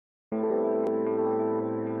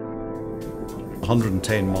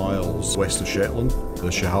110 miles west of Shetland. The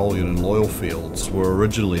Schiehallion and Loyal fields were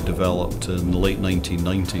originally developed in the late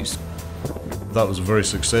 1990s. That was a very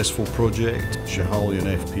successful project.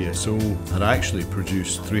 Schiehallion FPSO had actually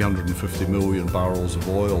produced 350 million barrels of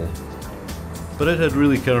oil. But it had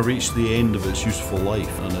really kind of reached the end of its useful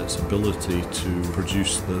life and its ability to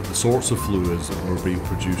produce the sorts of fluids that were being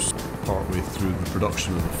produced partway through the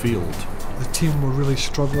production of the field. The team were really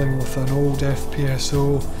struggling with an old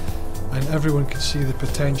FPSO, and everyone could see the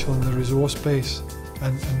potential in the resource base,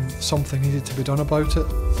 and something needed to be done about it.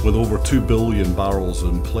 With over 2 billion barrels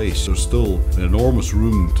in place, there's still enormous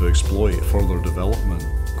room to exploit further development.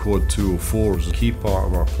 Quad 204 is a key part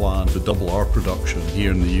of our plan to double our production here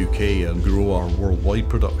in the UK and grow our worldwide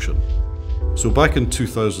production. So back in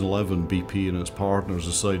 2011, BP and its partners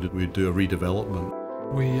decided we'd do a redevelopment.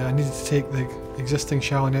 We needed to take the existing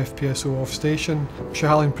Schiehallion FPSO off station.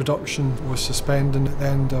 Schiehallion production was suspended at the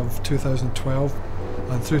end of 2012,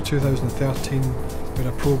 and through 2013 we had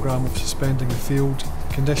a programme of suspending the field,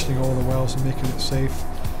 conditioning all the wells and making it safe,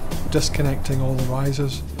 disconnecting all the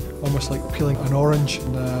risers, almost like peeling an orange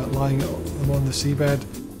and lying them on the seabed,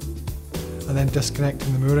 and then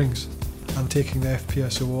disconnecting the moorings and taking the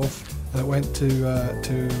FPSO off. And it went to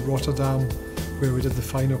Rotterdam, where we did the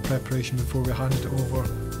final preparation before we handed it over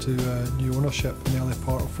to new ownership in the early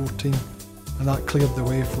part of 2014. And that cleared the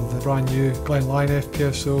way for the brand new Glenline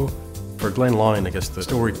FPSO. For Glenline, I guess the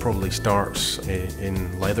story probably starts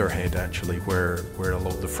in Leatherhead actually, where a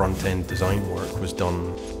lot of the front-end design work was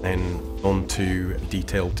done, then on to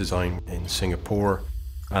detailed design in Singapore,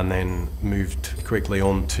 and then moved quickly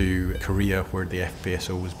on to Korea, where the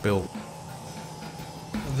FPSO was built.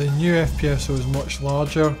 The new FPSO is much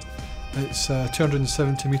larger. It's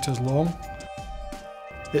 270 metres long.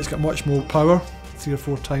 It's got much more power, 3 or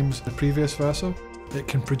 4 times the previous vessel. It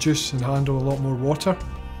can produce and handle a lot more water.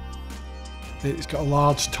 It's got a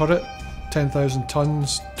large turret, 10,000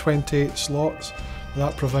 tonnes, 28 slots.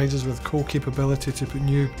 That provides us with capability to put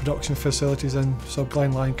new production facilities in, so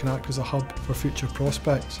Glenline can act as a hub for future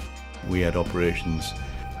prospects. We had operations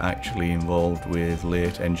actually involved with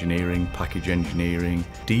late engineering, package engineering,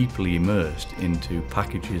 deeply immersed into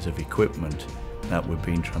packages of equipment that were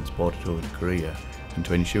being transported over to Korea, and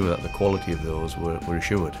to ensure that the quality of those were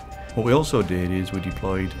assured. What we also did is we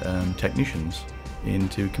deployed technicians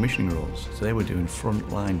into commissioning roles. So they were doing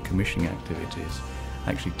frontline commissioning activities,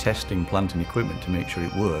 actually testing plant and equipment to make sure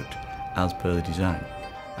it worked as per the design.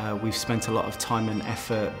 We've spent a lot of time and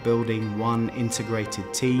effort building one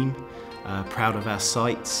integrated team, proud of our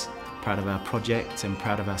sites, proud of our project and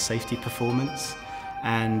proud of our safety performance.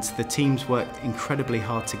 And the teams worked incredibly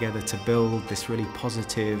hard together to build this really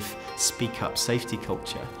positive speak up safety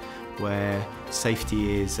culture, where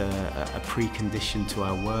safety is a precondition to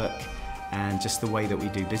our work and just the way that we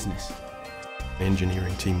do business. The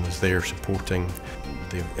engineering team was there supporting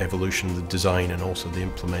the evolution of the design and also the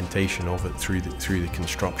implementation of it through the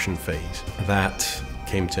construction phase. That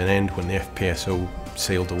came to an end when the FPSO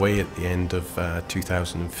sailed away at the end of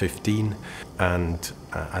 2015, and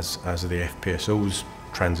as the FPSOs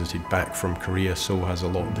transited back from Korea, so has a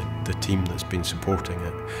lot of the team that's been supporting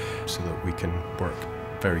it, so that we can work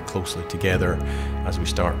very closely together as we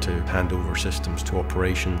start to hand over systems to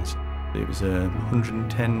operations. It was a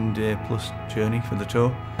 110-day plus journey for the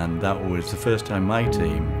tow, and that was the first time my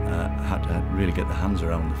team had to really get their hands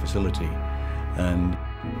around the facility, and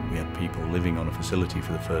we had people living on a facility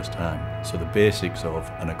for the first time. So the basics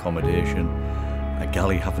of an accommodation, a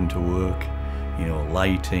galley having to work,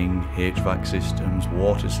 lighting, HVAC systems,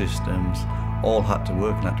 water systems, all had to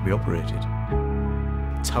work and had to be operated.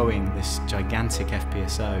 Towing this gigantic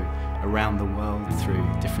FPSO around the world through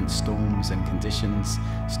different storms and conditions,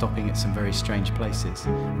 stopping at some very strange places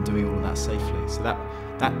and doing all of that safely. So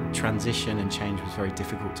that transition and change was very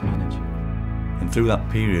difficult to manage. And through that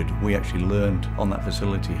period we actually learned on that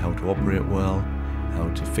facility how to operate well, how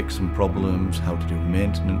to fix some problems, how to do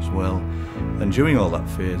maintenance well. And during all that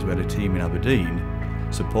phase we had a team in Aberdeen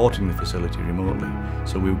supporting the facility remotely,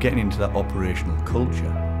 so we were getting into that operational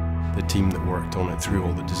culture. The team that worked on it through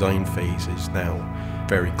all the design phase is now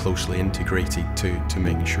very closely integrated to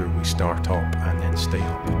making sure we start up and then stay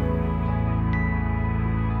up.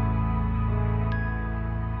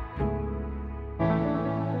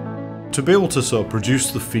 To be able to sort of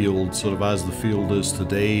produce the field sort of as the field is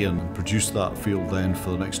today and produce that field then for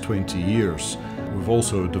the next 20 years, we've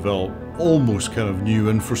also developed almost kind of new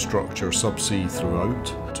infrastructure subsea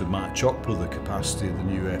throughout to match up with the capacity of the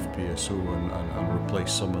new FPSO and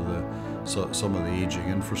replace some of the aging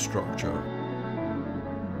infrastructure.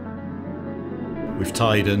 We've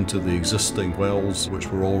tied into the existing wells which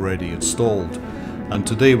were already installed And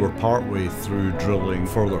today we're partway through drilling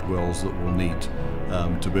further wells that we'll need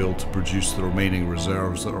to be able to produce the remaining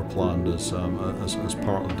reserves that are planned as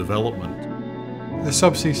part of development. The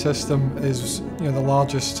subsea system is the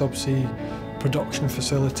largest subsea production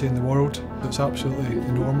facility in the world. It's absolutely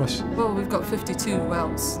enormous. Well, we've got 52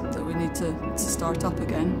 wells that we need to start up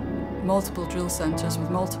again. Multiple drill centres with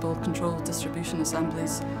multiple control distribution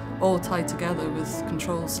assemblies, all tied together with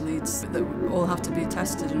controls leads that all have to be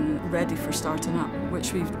tested and ready for starting up,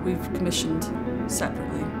 which we've commissioned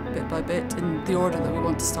separately, bit by bit, in the order that we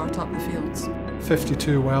want to start up the fields.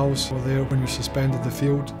 52 wells were there when we suspended the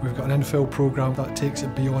field. We've got an infill programme that takes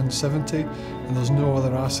it beyond 70, and there's no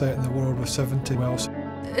other asset in the world with 70 wells.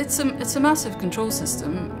 It's a massive control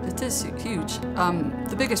system. It is huge.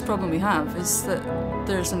 The biggest problem we have is that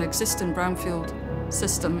there's an existing brownfield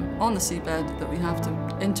system on the seabed that we have to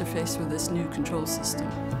interface with this new control system.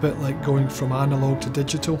 A bit like going from analogue to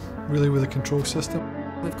digital, really, with a control system.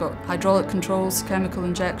 We've got hydraulic controls, chemical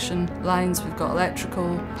injection lines, we've got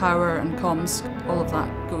electrical, power and comms. All of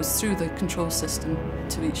that goes through the control system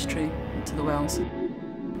to each tree, to the wells.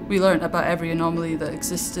 We learnt about every anomaly that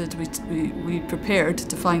existed. We prepared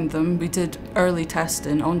to find them. We did early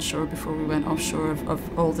testing onshore before we went offshore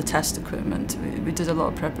of all the test equipment. We did a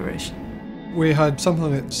lot of preparation. We had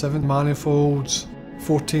something like 7 manifolds,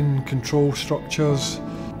 14 control structures,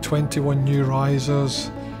 21 new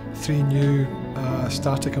risers, 3 new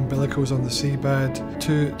static umbilicals on the seabed,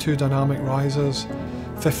 two dynamic risers,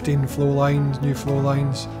 15 flow lines, new flow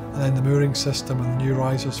lines, and then the mooring system and the new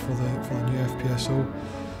risers for the new FPSO.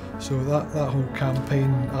 So that whole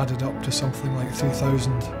campaign added up to something like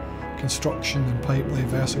 3,000 construction and pipeline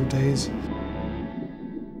vessel days.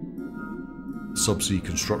 Subsea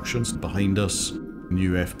construction's behind us,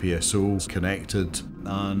 new FPSO connected,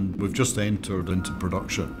 and we've just entered into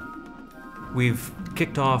production. We've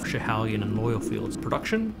kicked off Schiehallion and Loyal Fields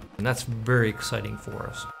production, and that's very exciting for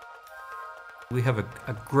us. We have a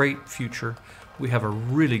great future. We have a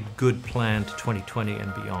really good plan to 2020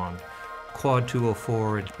 and beyond. Quad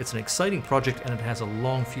 204, it's an exciting project and it has a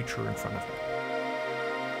long future in front of it.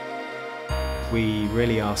 We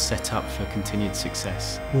really are set up for continued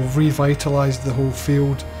success. We've revitalised the whole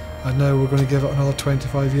field, and now we're going to give it another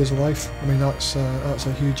 25 years of life. I mean, that's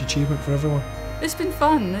a huge achievement for everyone. It's been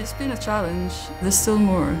fun, it's been a challenge. There's still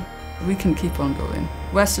more. We can keep on going.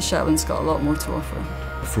 West of Shetland's got a lot more to offer.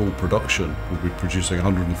 Full production, we'll be producing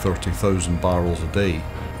 130,000 barrels a day.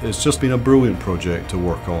 It's just been a brilliant project to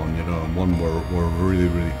work on, and one we're really,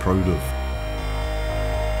 really proud of.